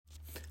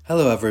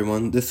Hello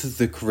everyone, this is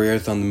the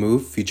Careers on the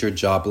Move featured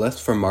job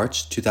list for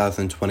March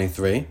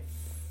 2023.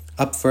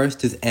 Up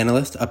first is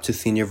Analyst up to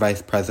Senior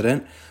Vice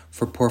President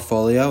for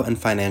Portfolio and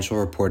Financial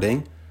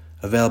Reporting,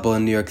 available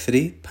in New York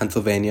City,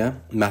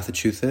 Pennsylvania,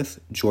 Massachusetts,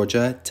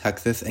 Georgia,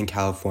 Texas, and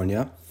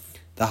California.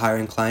 The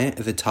hiring client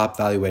is a top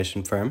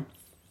valuation firm.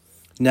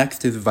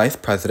 Next is Vice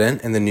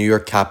President in the New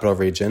York Capital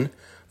Region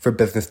for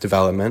Business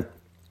Development.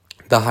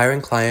 The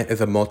hiring client is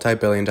a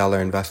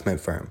multi-billion-dollar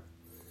investment firm.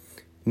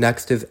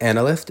 Next is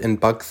Analyst in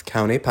Bucks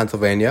County,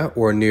 Pennsylvania,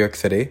 or New York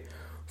City,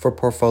 for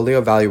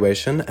portfolio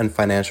valuation and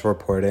financial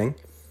reporting.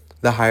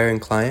 The hiring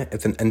client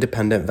is an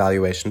independent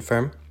valuation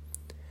firm.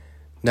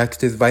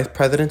 Next is Vice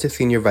President to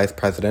Senior Vice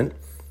President,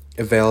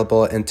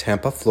 available in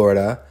Tampa,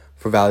 Florida,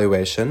 for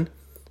valuation.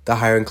 The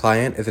hiring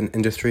client is an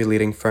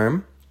industry-leading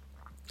firm.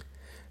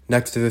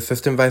 Next is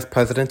Assistant Vice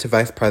President to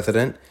Vice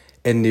President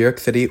in New York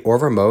City or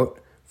remote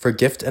for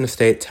gift and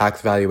estate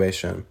tax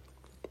valuation.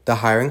 The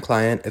hiring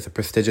client is a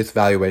prestigious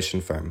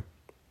valuation firm.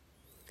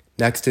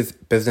 Next is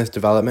Business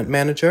Development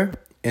Manager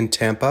in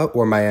Tampa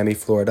or Miami,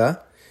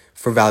 Florida,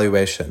 for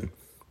valuation.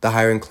 The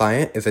hiring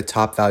client is a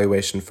top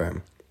valuation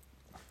firm.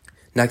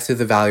 Next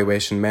is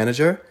Evaluation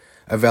Manager,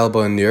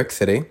 available in New York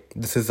City.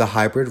 This is a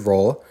hybrid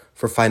role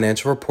for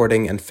financial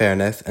reporting and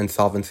fairness and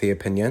solvency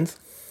opinions.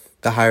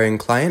 The hiring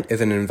client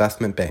is an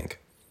investment bank.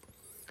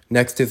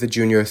 Next is a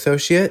Junior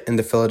Associate in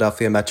the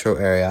Philadelphia metro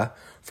area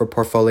for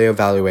portfolio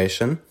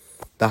valuation.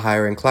 The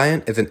hiring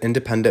client is an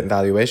independent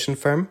valuation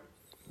firm.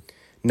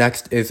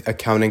 Next is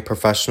Accounting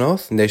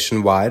Professionals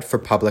nationwide for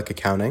public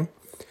accounting.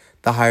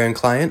 The hiring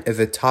client is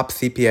a top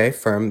CPA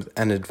firm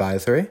and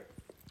advisory.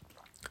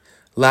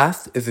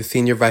 Last is a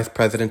Senior Vice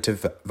President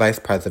to Vice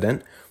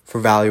President for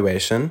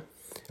valuation,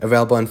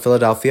 available in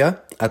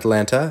Philadelphia,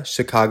 Atlanta,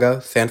 Chicago,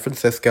 San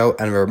Francisco,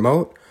 and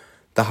remote.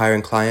 The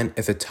hiring client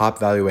is a top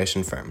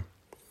valuation firm.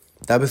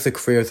 That was the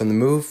Careers on the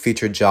Move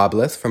featured job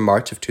list for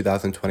March of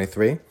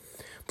 2023.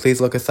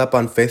 Please look us up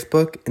on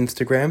Facebook,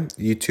 Instagram,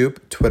 YouTube,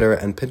 Twitter,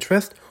 and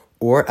Pinterest,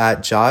 or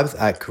at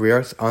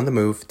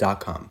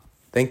jobs@careersonthemove.com.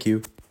 Thank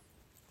you.